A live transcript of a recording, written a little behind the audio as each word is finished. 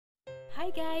Hi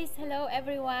guys, hello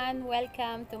everyone,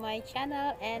 welcome to my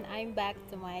channel and I'm back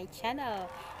to my channel.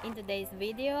 In today's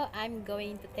video, I'm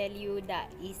going to tell you the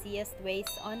easiest ways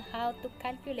on how to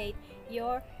calculate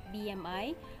your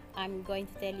BMI. I'm going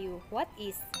to tell you what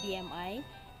is BMI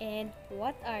and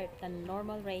what are the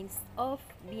normal range of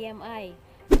BMI.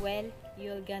 Well,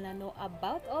 you're gonna know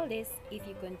about all this if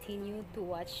you continue to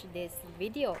watch this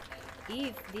video.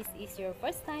 If this is your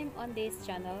first time on this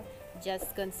channel,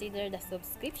 just consider the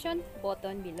subscription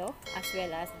button below as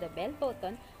well as the bell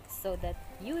button so that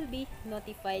you will be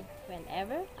notified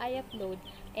whenever I upload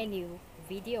a new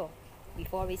video.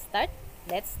 Before we start,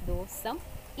 let's do some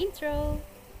intro.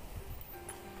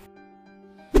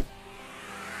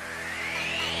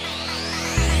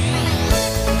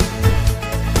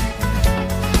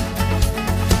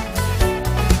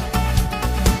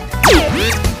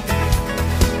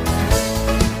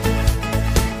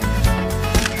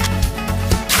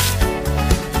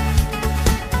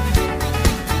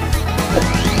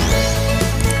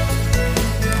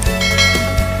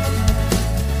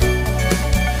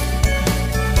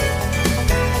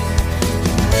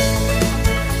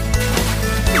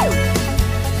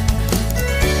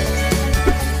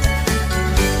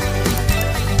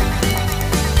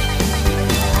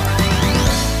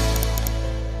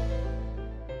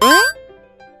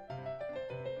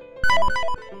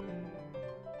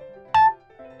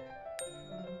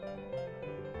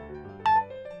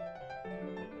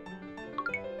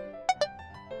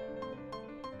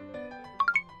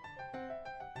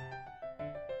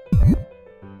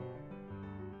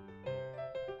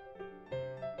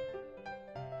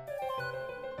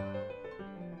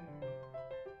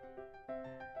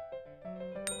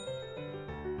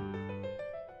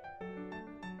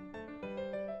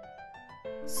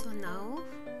 So now,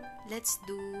 let's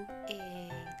do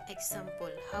an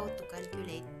example how to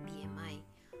calculate BMI.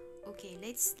 Okay,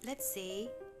 let's say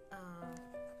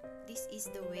this is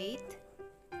the weight.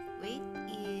 Weight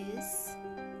is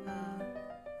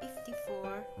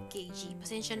 54 kg.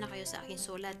 Pasensya na kayo sa aking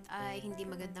sulat, ay hindi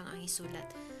magandang aking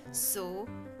sulat. So,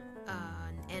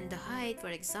 and the height,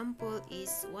 for example,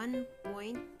 is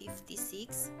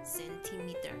 1.56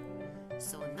 centimeter.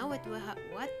 So now what we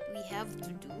have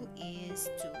to do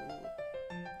is to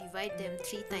divide them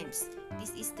 3 times.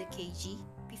 This is the kg,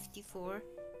 54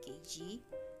 kg,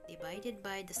 divided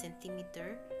by the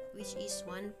centimeter, which is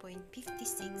 1.56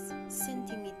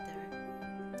 centimeter.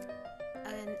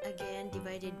 And again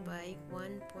divided by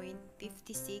 1.56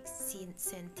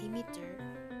 centimeter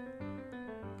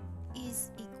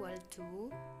is equal to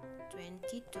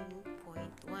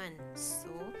 22.1.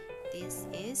 So this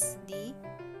is the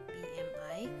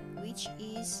BMI, which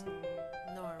is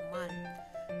normal.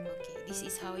 Okay, this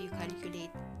is how you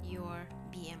calculate your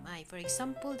BMI. For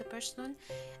example, the person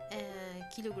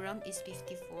kilogram is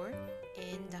 54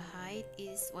 and the height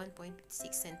is 1.6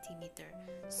 centimeter.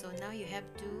 So now you have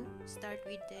to start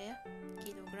with the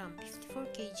kilogram. 54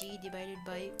 kg divided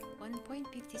by 1.56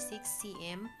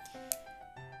 cm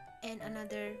and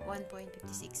another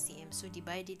 1.56 cm. So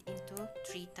divide it into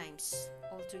 3 times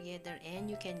altogether and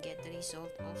you can get the result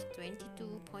of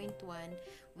 22.1,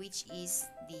 which is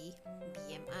the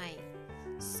BMI.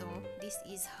 So this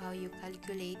is how you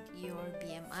calculate your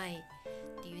BMI.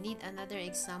 Do you need another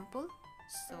example?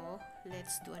 So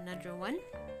let's do another one.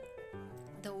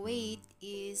 The weight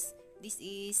is, this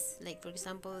is like, for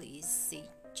example, is a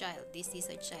child. This is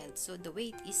a child. So the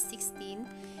weight is 16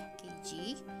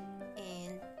 kg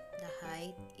and the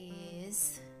height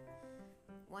is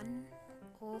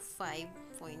 105.4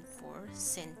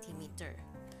 centimeter.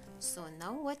 So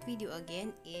now what we do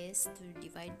again is to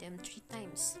divide them 3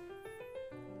 times.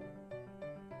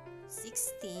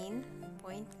 16.9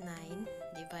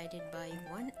 divided by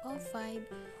 105.4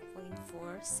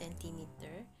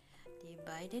 centimeter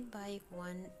divided by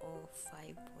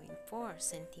 105.4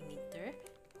 centimeter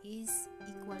is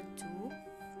equal to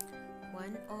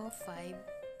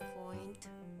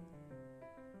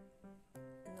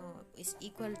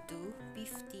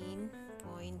 15.2,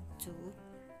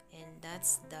 and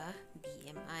that's the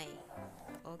BMI.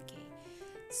 Okay,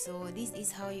 so this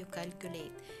is how you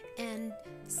calculate. And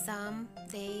some,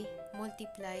 they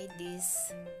multiply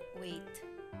this weight,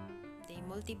 they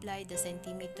multiply the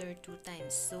centimeter 2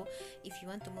 times. So if you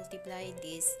want to multiply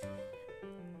this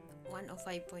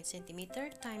 105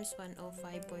 centimeter times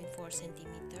 105.4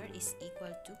 centimeter is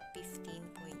equal to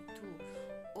 15.2,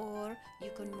 or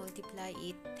you can multiply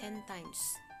it 10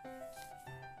 times.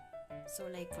 So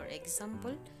like, for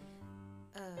example,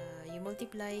 you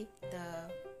multiply the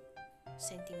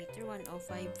centimeter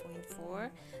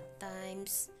 105.4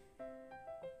 times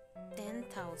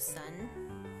 10,000,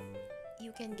 you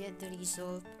you can get the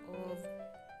result of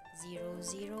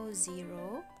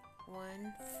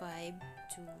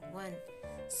 0.0001521.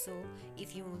 So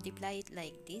if you multiply it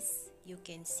like this, you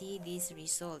can see this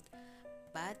result,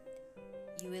 but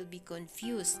you will be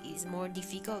confused. It's more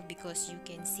difficult because you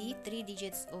can see 3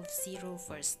 digits of 0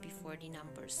 first before the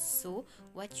numbers. So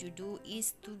what you do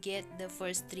is to get the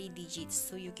first 3 digits.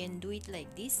 So you can do it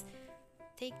like this.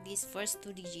 Take these first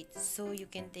 2 digits. So you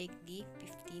can take the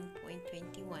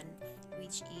 15.21,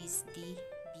 which is the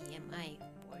BMI,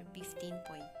 or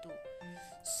 15.2.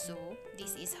 So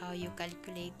this is how you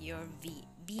calculate your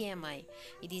BMI.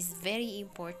 It is very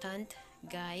important,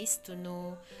 guys, to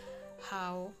know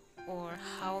how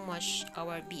much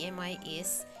our BMI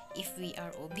is, if we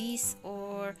are obese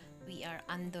or we are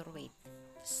underweight.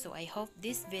 So I hope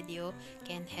this video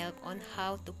can help on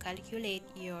how to calculate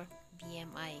your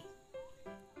BMI.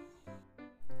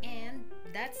 And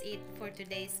that's it for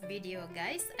today's video,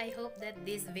 guys. I hope that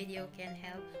this video can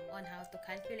help on how to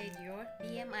calculate your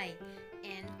BMI,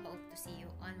 and hope to see you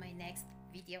on my next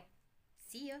video.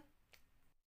 See you.